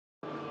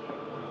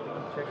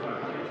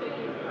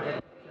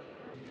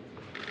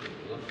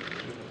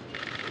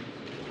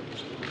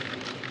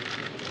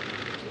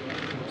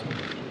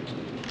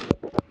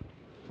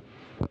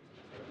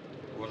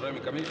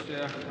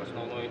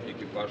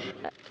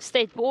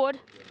State board,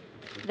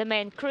 the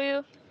main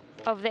crew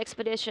of the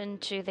expedition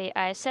to the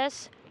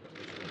ISS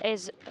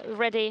is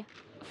ready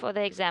for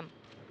the exam.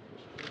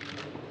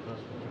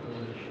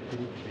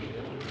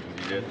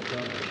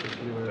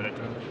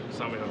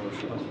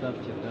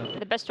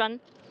 The best one.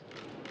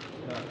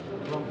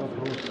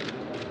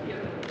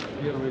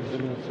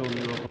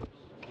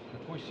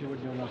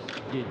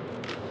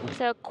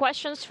 So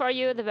questions for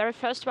you. The very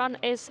first one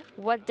is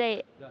what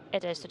day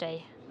it is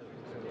today.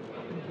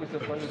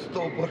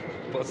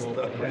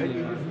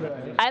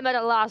 I'm at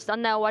a loss,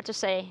 don't know what to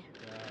say.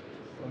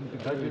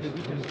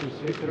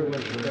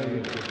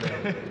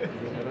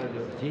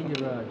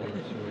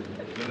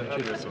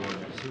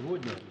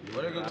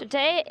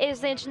 Today is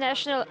the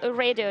International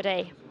Radio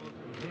Day.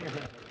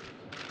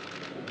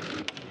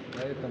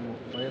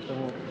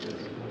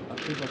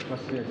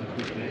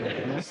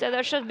 So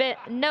there should be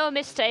no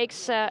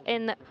mistakes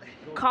in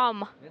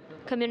calm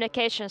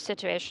communication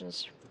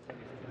situations.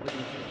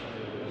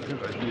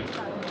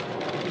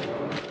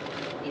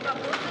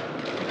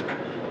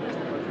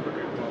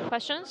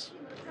 Questions?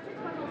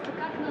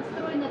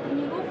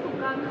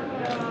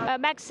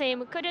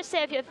 Maxim, could you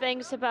say a few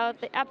things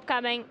about the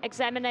upcoming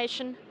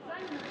examination?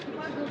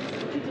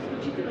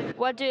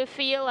 What do you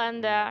feel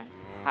and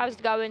how is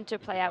it going to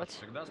play out?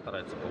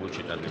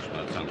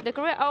 The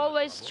crew are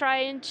always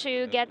trying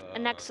to get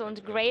an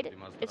excellent grade.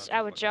 It's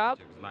our job.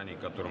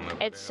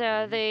 It's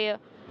the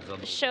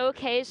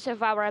showcase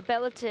of our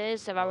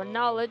abilities, of our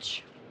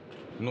knowledge.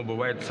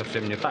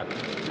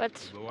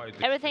 But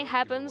everything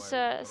happens.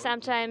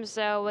 Sometimes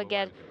we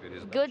get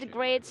good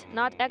grades,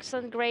 not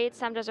excellent grades.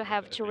 Sometimes we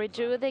have to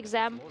redo the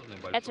exam.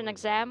 It's an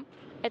exam.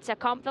 It's a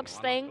complex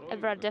thing, a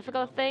very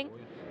difficult thing.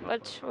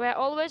 But we're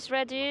always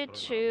ready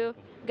to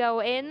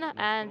go in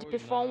and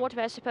perform what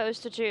we're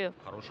supposed to do.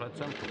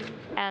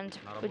 And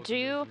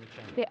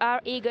we are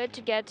eager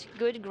to get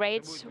good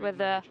grades with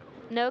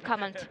no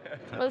comment.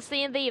 We'll see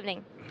you in the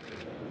evening.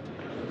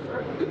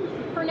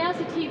 For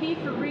NASA TV,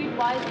 for Reid,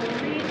 Wiseman.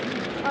 Reid,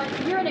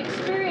 you're an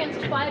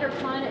experienced fighter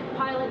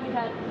pilot. You've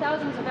had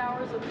thousands of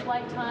hours of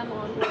flight time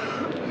on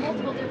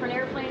multiple different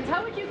airplanes.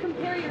 How would you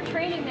compare your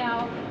training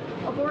now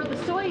aboard the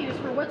Soyuz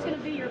for what's going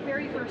to be your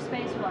very first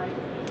space flight?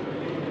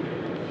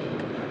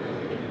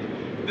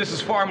 This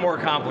is far more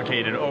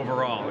complicated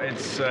overall.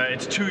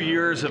 It's 2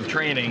 years of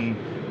training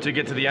to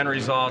get to the end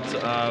result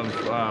of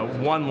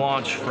one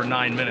launch for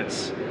 9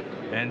 minutes.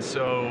 And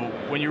so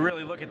when you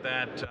really look at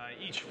that,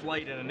 each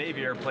flight in a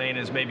Navy airplane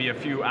is maybe a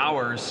few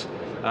hours,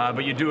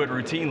 but you do it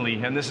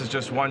routinely. And this is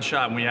just one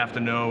shot, and we have to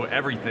know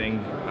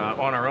everything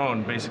on our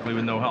own, basically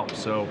with no help.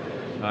 So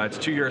it's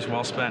 2 years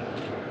well spent.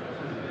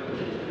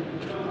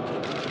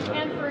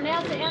 And for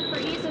NASA and for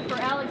ESA, for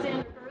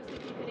Alexander Gerst,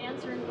 if you could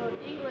answer in both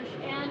English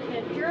and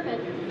in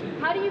German,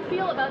 how do you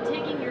feel about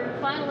taking your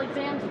final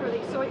exams for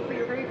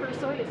your very first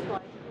Soyuz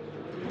flight?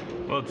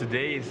 Well,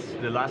 today is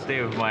the last day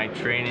of my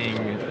training.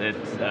 It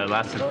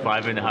lasted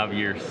 5.5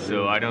 years,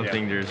 so I don't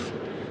think there's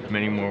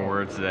many more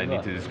words that I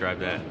need to describe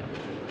that.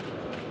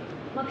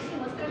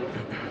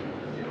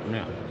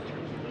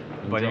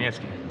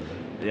 По-немецки.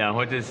 Ja,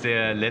 heute ist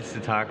der letzte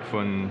Tag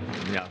von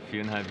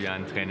 4,5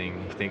 Jahren Training.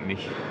 Ich denke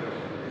nicht,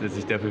 dass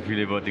ich dafür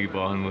viele Worte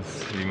gebrauchen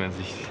muss, wie man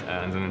sich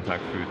an so einem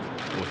Tag fühlt.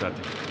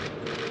 Großartig.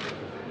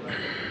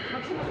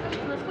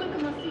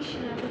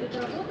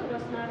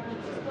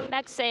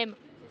 Maxim,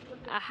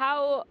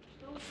 how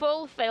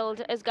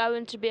fulfilled is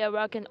going to be a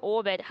work in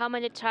orbit? How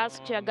many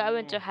tasks you are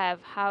going to have?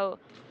 How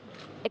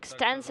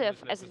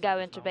extensive is it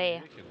going to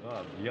be?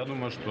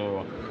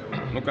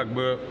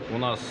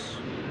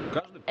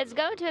 It's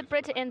going to be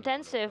pretty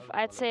intensive.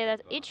 I'd say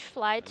that each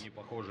flight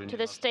to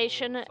the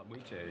station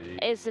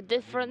is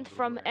different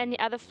from any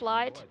other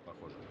flight,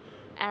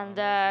 and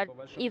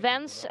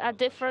events are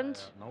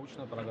different,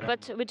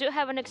 but we do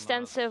have an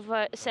extensive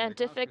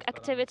scientific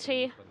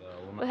activity.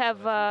 We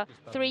have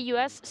 3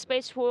 US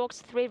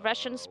spacewalks, 3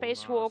 Russian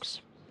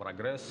spacewalks.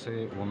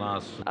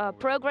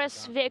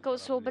 Progress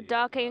vehicles will be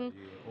docking,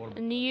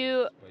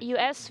 new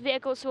US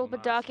vehicles will be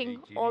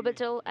docking,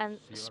 Orbital and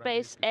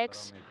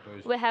SpaceX.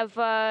 We have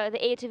the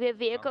ATV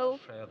vehicle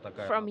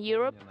from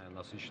Europe,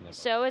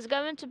 so it's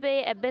going to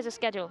be a busy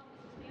schedule.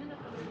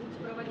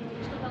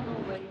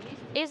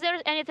 Is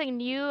there anything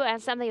new and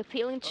something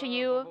appealing to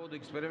you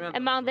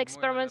among the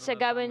experiments you're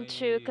going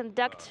to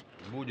conduct?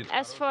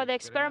 As for the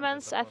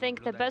experiments, I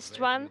think the best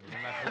one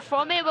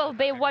for me will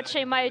be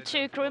watching my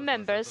 2 crew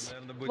members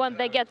when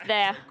they get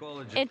there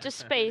into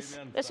space.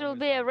 This will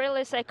be a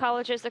really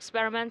psychologist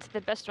experiment, the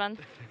best one.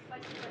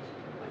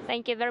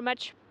 Thank you very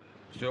much.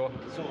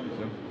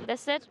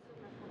 That's it.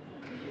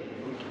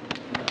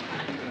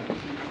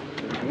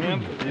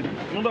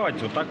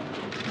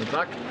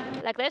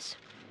 Like this?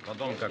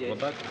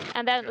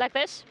 And then like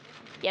this?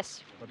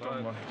 Yes.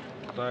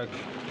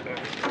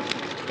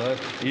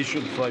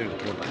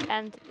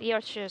 And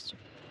your shoes.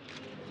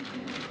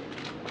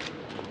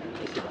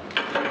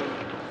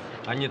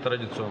 А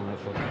нетрадиционная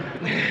форма.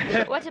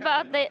 What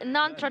about the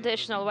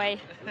non-traditional way?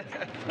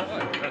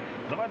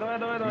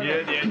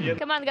 Yeah.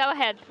 Come on, go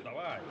ahead.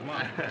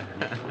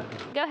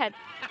 Go ahead.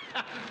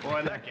 Well,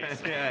 in that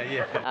case.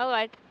 Yeah. All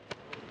right.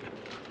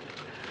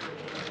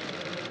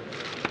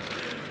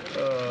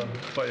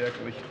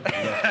 Поехали.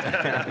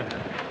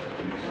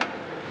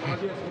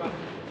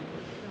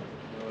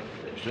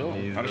 Все?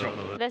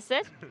 Хорошо. That's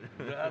it?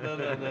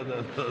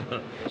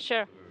 Да.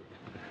 Sure.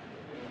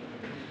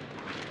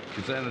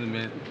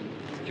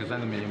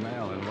 Send me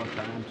email and what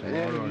time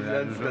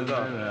Dann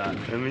сказал.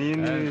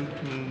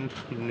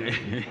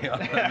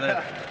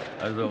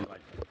 Also,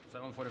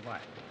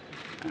 7:45.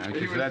 And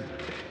he said,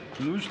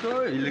 ну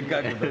что, или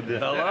как это?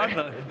 Да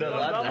ладно? Да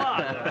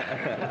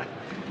ладно.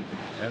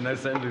 And I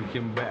sent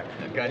him back.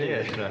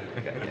 Конечно,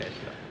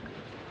 конечно.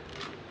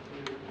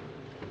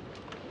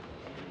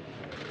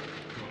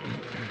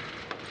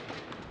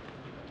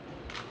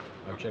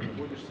 Вообще,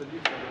 будешь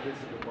садиться, здесь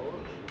себе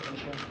положишь.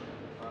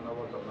 Она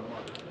вот там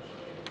нормально.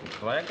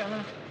 Твоя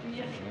камера?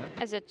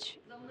 Is it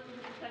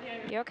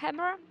your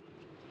camera?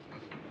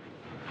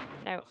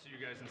 No. See you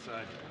guys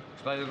inside.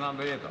 Кстати,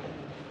 надо это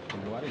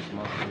поговорить,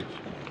 может быть.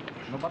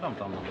 Ну, потом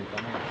там надо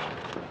экономить.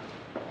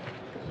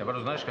 Я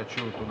просто, знаешь,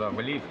 хочу туда, в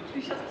лифт.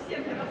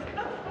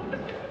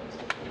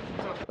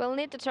 We'll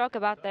need to talk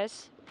about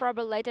this,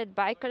 probably later at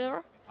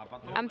Baikonur.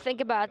 I'm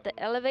thinking about the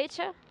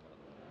elevator.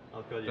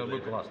 Это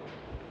будет классно.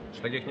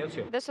 Что, таких нет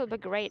всех? This will be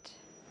great.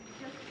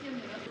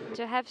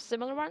 To have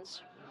similar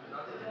ones?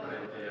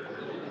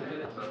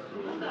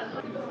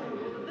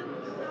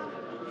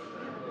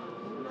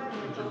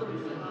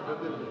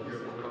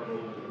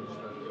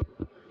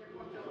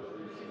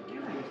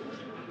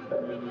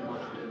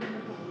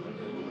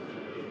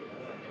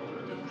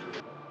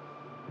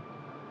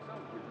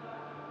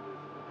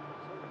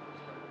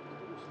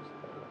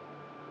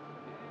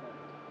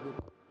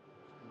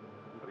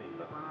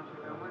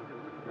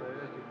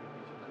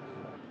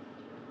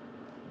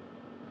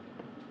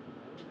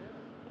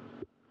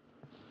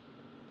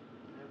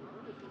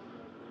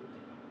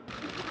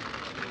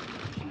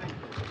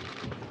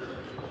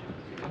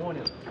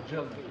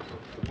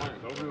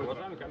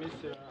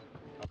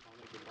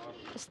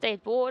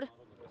 State board,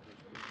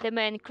 the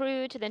main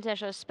crew to the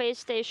International Space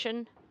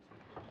Station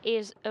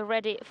is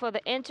ready for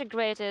the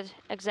integrated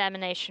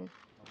examination.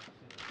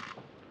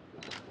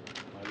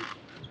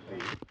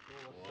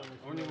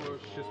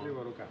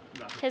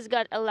 He's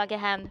got a lucky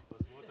hand.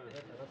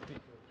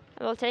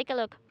 We'll take a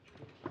look.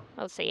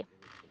 We'll see.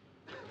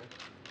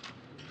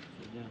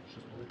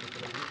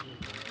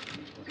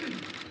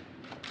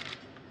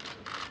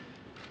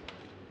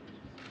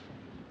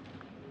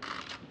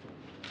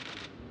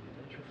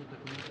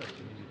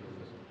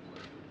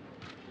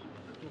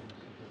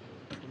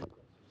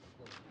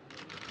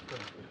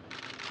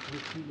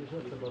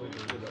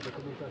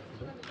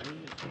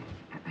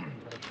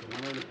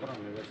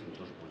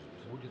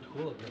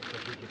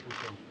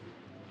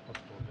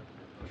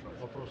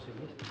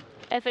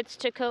 If it's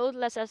too cold,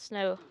 let us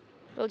know.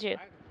 Will do.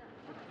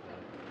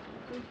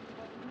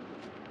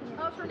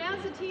 For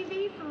NASA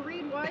TV, for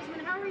Reid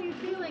Wiseman, how are you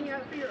feeling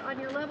on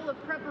your level of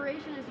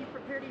preparation as you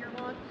prepare to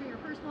for your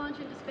first launch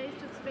into space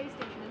to the space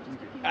station in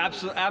just a few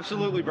weeks?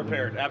 Absolutely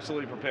prepared.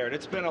 Absolutely prepared.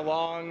 It's been a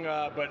long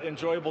but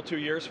enjoyable 2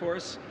 years for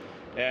us,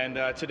 and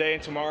today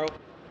and tomorrow,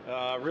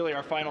 really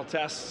our final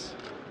tests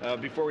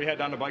before we head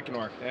down to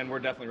Baikonur, and we're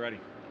definitely ready.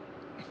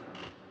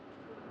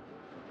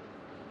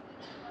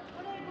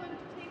 What are you going to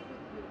take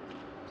with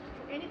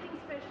you? Anything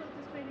special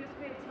to spend your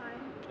spare time?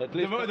 At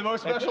least, The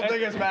most special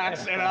thing is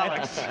Max and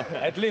Alex.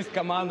 at least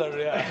commander,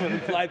 yeah,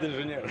 and flight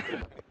engineer.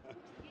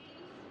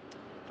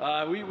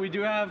 We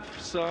do have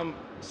some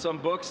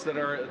books that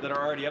are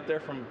already up there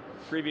from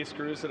previous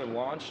crews that have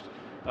launched,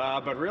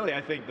 but really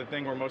I think the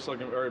thing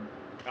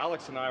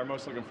Alex and I are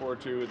most looking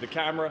forward to, the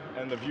camera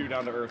and the view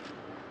down to Earth.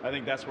 I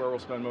think that's where we'll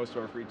spend most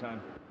of our free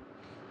time.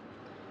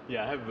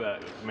 Yeah, I have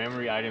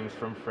memory items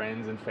from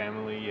friends and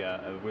family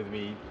with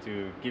me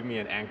to give me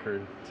an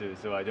anchor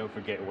so I don't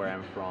forget where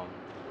I'm from.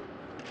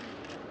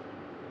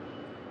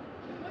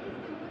 What is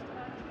the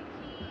most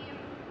tricky thing in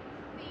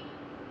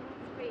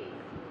space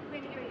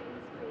when you're in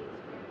space?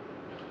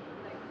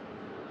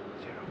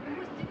 The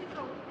most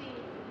difficult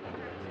thing?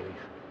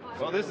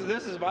 Well,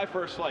 this is my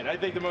first flight. I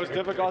think the most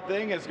difficult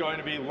thing is going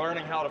to be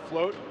learning how to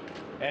float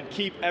and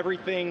keep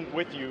everything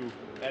with you,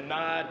 and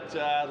not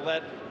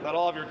let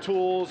all of your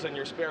tools and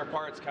your spare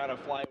parts kind of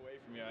fly away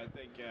from you. I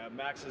think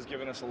Max has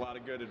given us a lot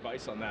of good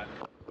advice on that.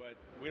 But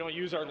we don't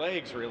use our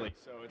legs really,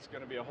 so it's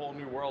going to be a whole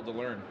new world to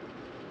learn.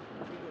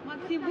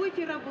 Максим,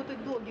 будете работать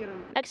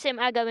блогером? Maxim,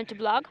 are going to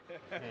blog?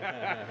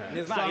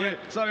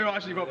 Сами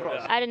ваши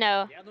вопросы. I don't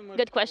know.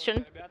 Good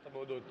question. Ребята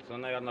будут,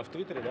 наверное, в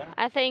Твиттере, да?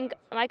 I think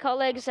my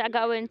colleagues are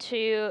going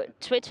to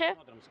Twitter,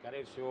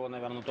 Скорее всего,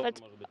 наверное, тоже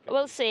but может быть.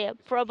 we'll see.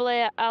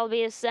 Probably I'll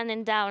be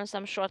sending down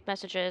some short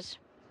messages.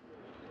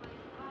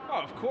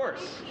 Oh, of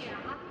course.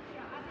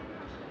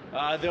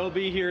 They'll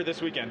be here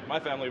this weekend. My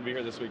family will be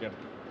here this weekend.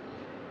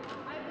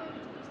 Are you going to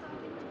do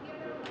something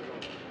together?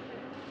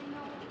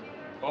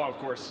 Oh, of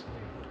course.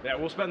 Yeah,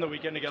 we'll spend the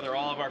weekend together,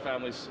 all of our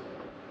families.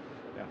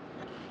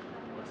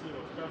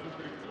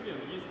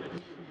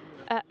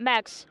 Yeah.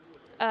 Max,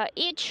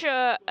 each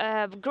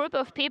group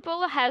of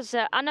people has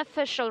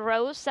unofficial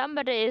roles.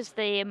 Somebody is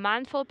the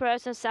mindful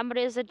person,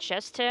 somebody is a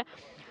jester.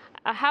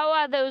 How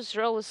are those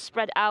roles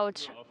spread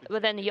out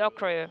within your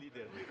crew?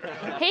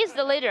 He's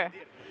the leader.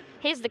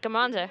 He's the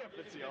commander.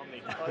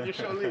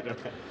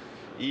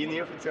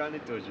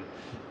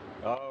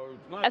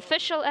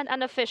 Official and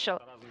unofficial.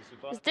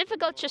 It's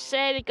difficult to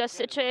say because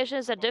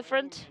situations are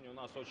different.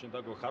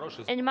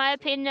 In my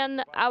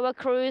opinion, our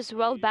crew is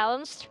well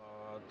balanced.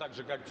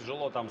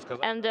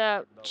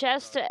 And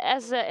just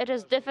as it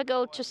is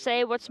difficult to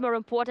say what's more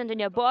important in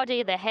your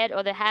body, the head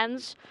or the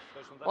hands,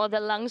 or the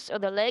lungs or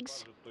the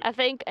legs, I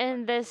think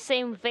in the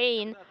same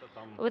vein,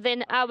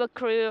 within our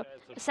crew,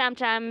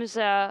 sometimes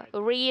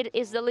Reid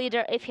is the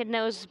leader if he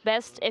knows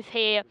best, if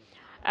he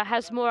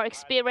has more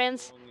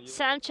experience.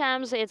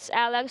 Sometimes it's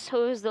Alex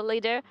who is the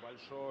leader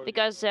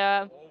because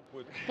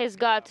he's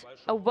got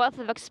a wealth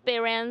of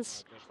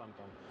experience,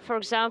 for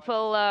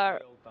example,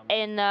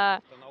 in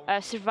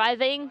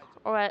surviving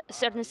or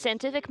certain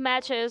scientific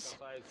matters.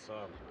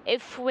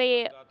 If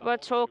we were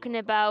talking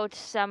about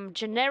some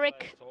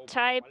generic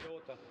type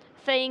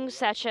things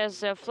such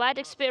as flight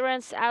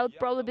experience, I would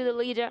probably be the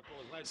leader.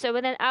 So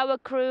within our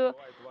crew,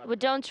 we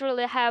don't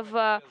really have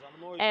a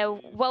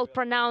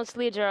well-pronounced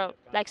leader,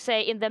 like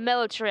say in the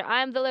military.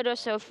 I'm the leader,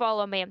 so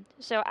follow me.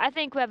 So I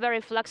think we're very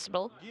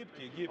flexible.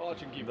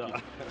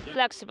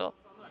 Flexible.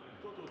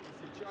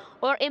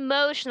 Or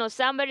emotional.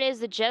 Somebody is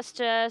the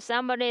jester,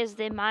 somebody is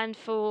the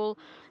mindful,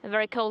 a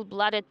very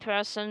cold-blooded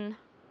person.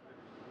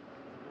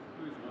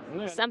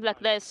 Something like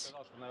this.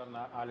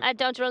 I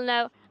don't really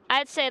know.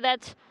 I'd say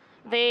that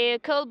the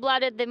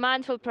cold-blooded, the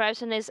mindful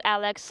person is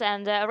Alex,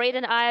 and Reid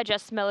and I are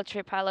just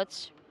military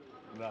pilots.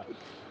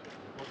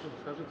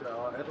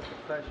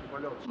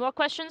 More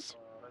questions?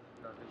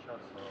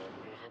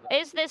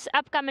 Is this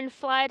upcoming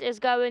flight is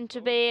going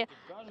to be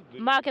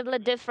markedly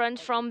different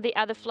from the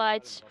other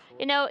flights?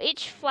 You know,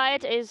 each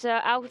flight is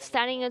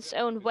outstanding in its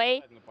own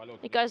way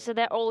because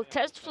they're all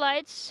test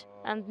flights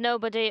and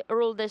nobody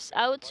ruled this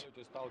out.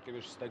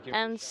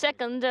 And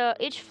second,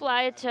 each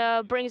flight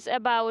brings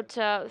about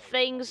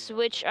things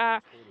which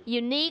are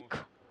unique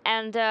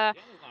and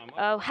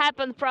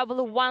happen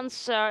probably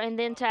once in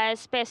the entire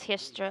space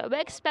history. We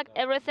expect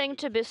everything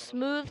to be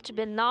smooth, to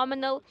be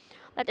nominal,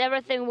 that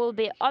everything will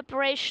be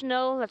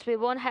operational, that we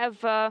won't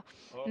have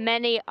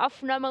many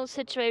off-normal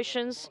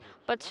situations,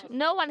 but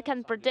no one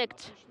can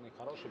predict.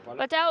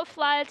 But our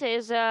flight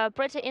is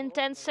pretty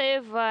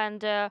intensive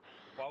and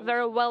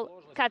very well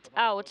cut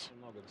out.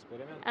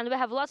 And we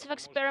have lots of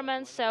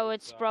experiments, so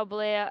it's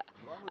probably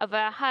of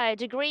a high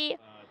degree.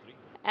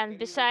 And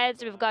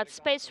besides, we've got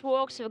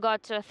spacewalks, we've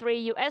got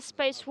 3 US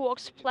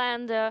spacewalks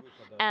planned,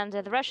 and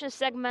the Russian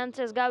segment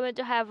is going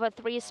to have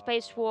 3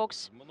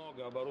 spacewalks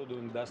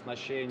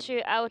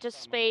to outer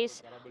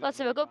space. Lots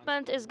of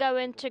equipment is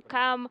going to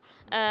come,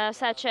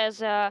 such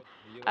as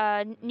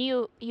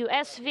new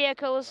US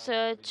vehicles,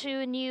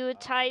 2 new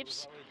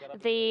types,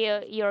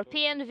 the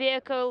European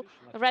vehicle,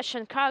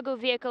 Russian cargo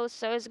vehicles,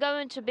 so it's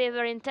going to be a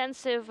very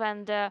intensive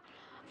and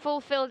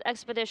fulfilled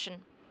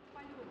expedition.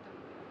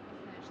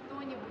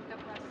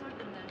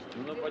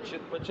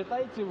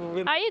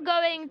 Are you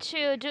going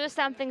to do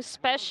something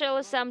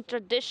special, some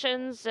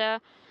traditions?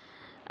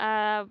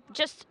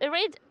 Just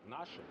read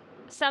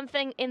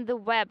something in the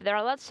web. There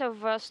are lots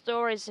of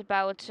stories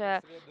about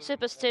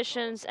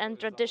superstitions and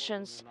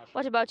traditions.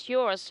 What about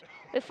yours?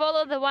 We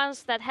follow the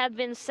ones that had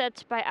been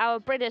set by our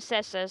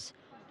predecessors.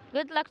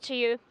 Good luck to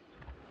you.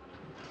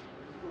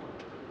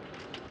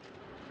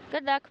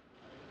 Good luck.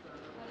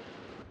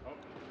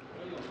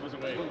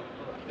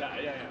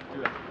 Yeah.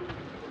 Do that.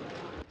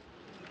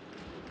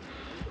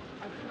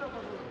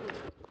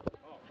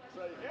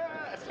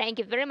 Thank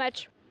you very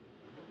much.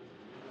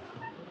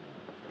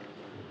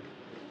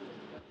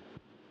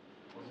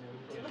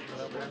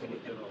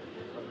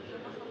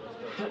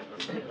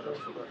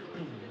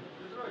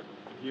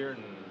 Here,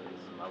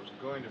 I was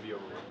going to be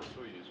over with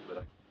Soyuz, but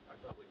I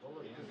felt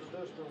like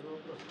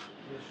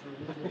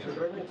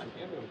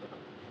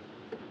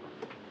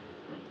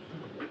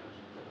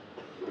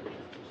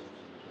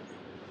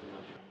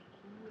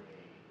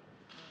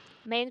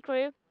Main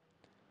crew,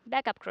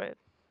 backup crew.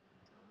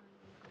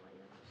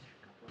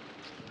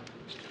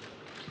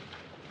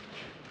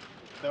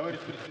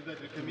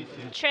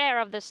 Chair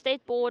of the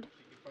state board,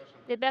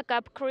 the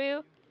backup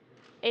crew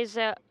is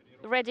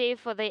ready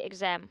for the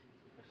exam.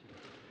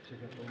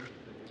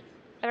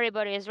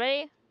 Everybody is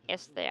ready?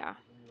 Yes, they are.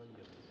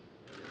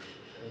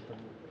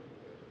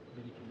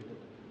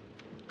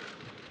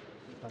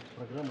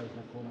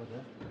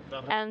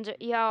 And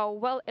you're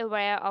well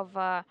aware of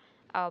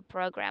our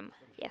program,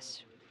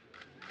 yes.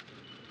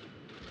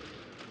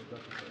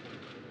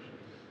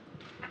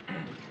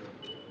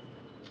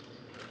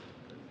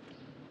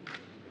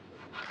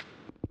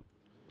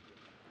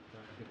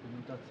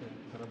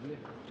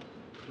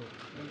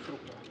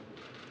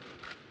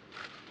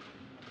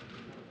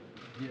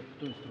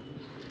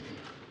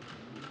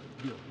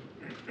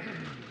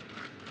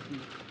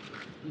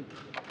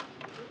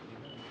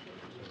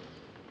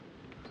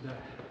 Да,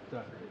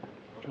 так.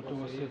 Что-то у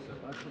вас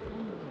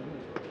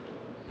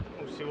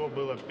Всего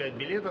было 5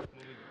 билетов.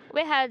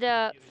 We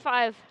had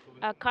 5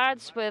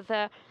 cards with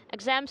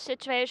exam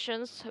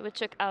situations. We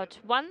took out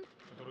one.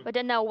 We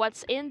don't know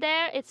what's in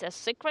there. It's a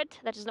secret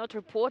that is not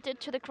reported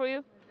to the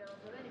crew.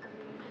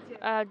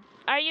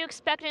 Are you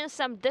expecting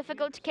some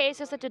difficult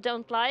cases that you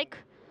don't like?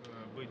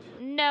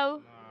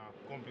 No.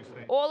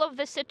 All of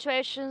the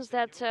situations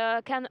that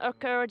can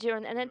occur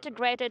during an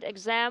integrated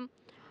exam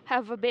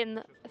have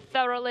been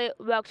thoroughly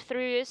worked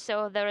through,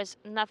 so there is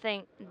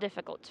nothing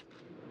difficult.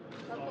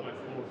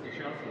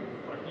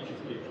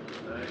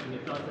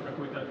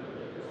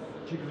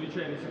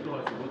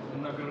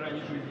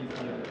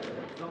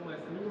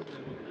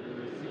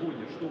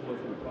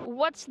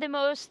 What's the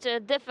most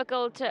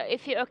difficult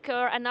if you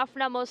occur an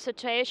abnormal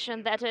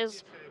situation that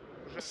is,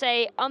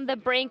 say, on the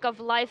brink of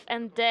life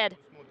and death?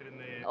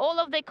 All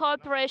of the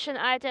cooperation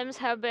items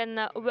have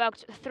been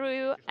worked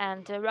through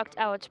and worked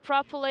out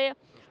properly.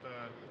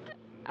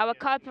 Our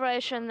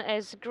cooperation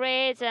is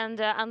great, and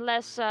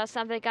unless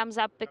something comes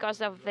up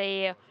because of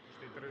the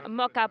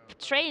mock-up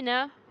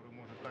trainer,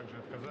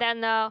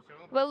 then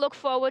we'll look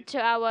forward to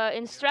our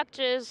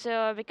instructors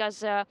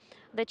because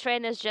the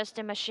trainer is just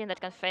a machine that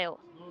can fail.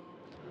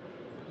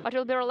 But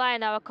we'll be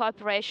relying on our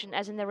cooperation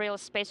as in the real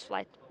space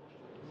flight.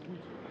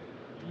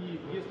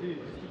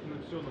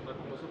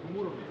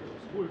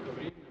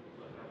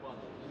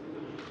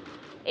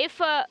 If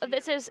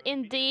this is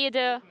indeed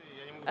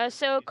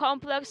so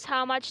complex,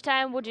 how much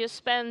time would you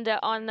spend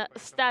on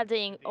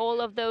studying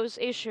all of those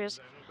issues?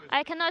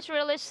 I cannot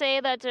really say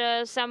that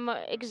some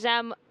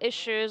exam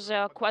issues,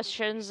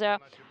 questions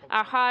are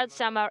hard,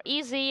 some are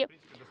easy.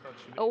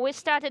 We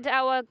started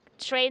our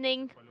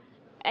training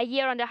a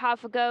year and a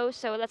half ago,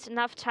 so that's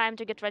enough time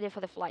to get ready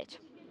for the flight.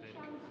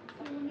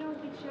 To know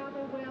each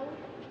other well,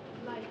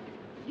 like,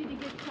 did you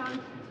get chance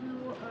to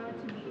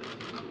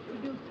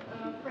build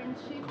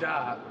friendship?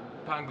 Да,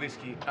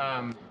 по-английски.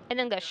 In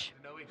English.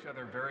 Know each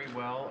other very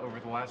well over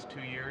the last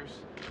 2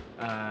 years.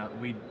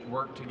 We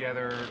work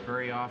together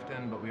very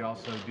often, but we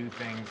also do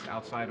things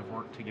outside of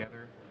work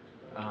together.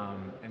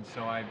 And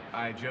so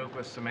I joke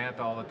with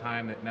Samantha all the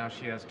time that now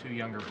she has 2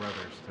 younger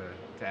brothers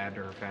to add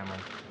to her family.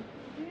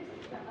 Do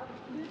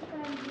you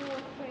spend your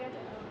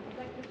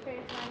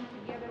spare time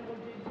together? What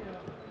do you do?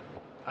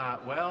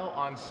 Well,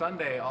 on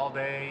Sunday all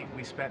day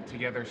we spent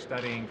together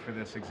studying for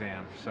this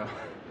exam. So.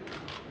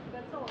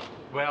 That's all.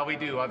 Well, we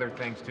do other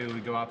things too.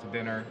 We go out to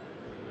dinner.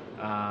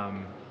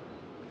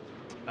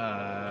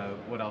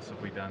 What else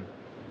have we done?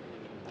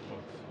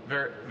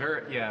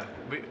 Yeah.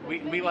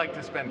 We like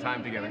to spend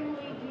time together.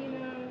 Family,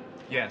 dinner,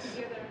 Yes.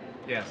 together.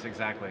 Yes,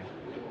 exactly.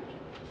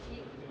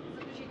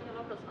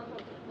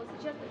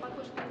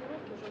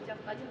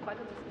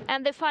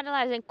 And the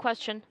finalizing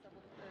question.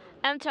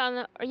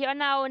 Anton, you're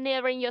now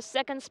nearing your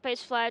second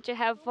space flight. You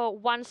have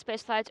one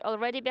space flight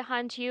already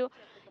behind you.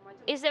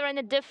 Is there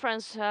any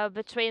difference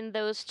between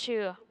those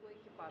two?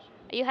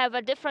 You have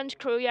a different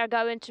crew. You are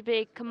going to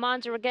be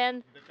commander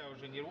again.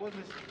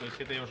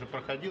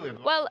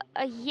 Well,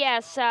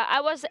 yes, I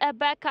was a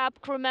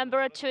backup crew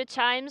member 2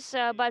 times,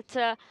 but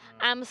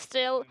I'm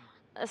still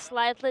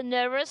slightly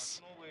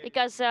nervous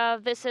because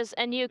this is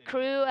a new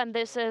crew and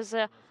this is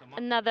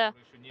another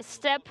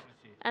step.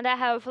 And I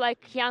have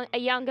like a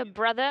younger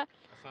brother,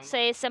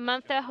 say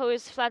Samantha, who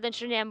is flight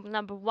engineer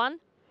number 1.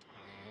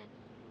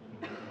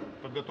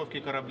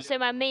 So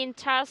my main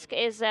task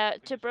is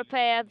to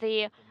prepare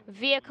the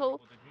vehicle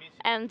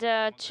and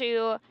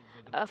to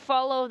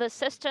follow the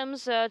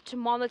systems, to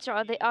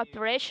monitor the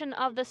operation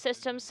of the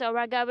system. So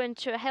we're going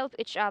to help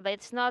each other.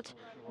 It's not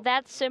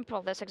that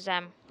simple, this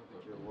exam.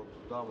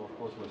 Дама в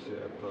космосе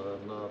это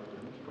на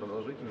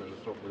продолжительный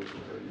срок,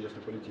 если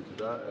полетите,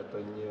 да,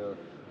 это не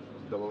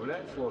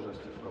добавляет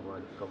сложности в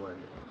команде?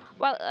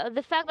 Well,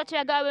 the fact that you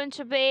are going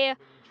to be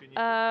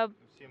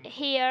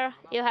here,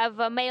 you have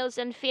males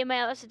and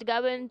females, it's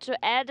going to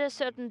add a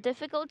certain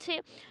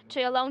difficulty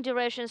to a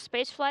long-duration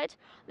spaceflight.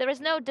 There is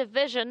no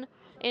division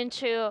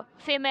into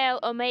female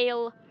or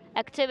male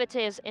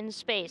activities in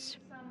space.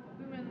 Some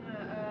women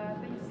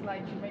things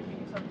like maybe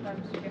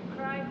sometimes you can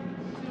cry to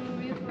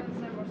influence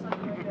them or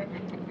something like that.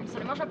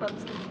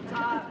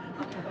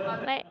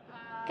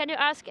 Can you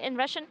ask in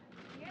Russian?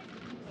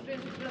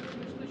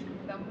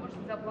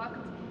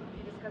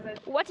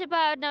 What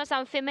about now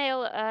some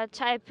female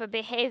type of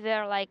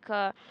behavior, like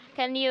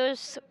can you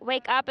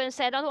wake up and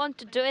say, I don't want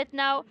to do it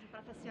now,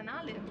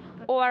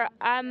 or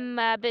I'm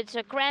a bit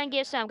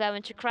cranky, so I'm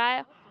going to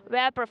cry?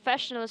 We're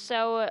professionals,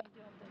 so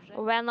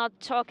we're not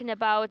talking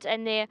about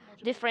any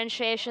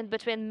differentiation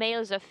between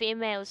males or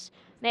females.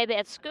 Maybe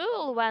at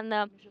school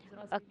when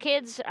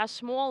kids are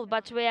small,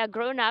 but we are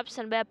grown-ups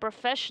and we're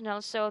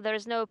professionals, so there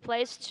is no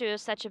place to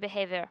such a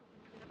behavior.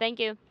 Thank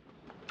you.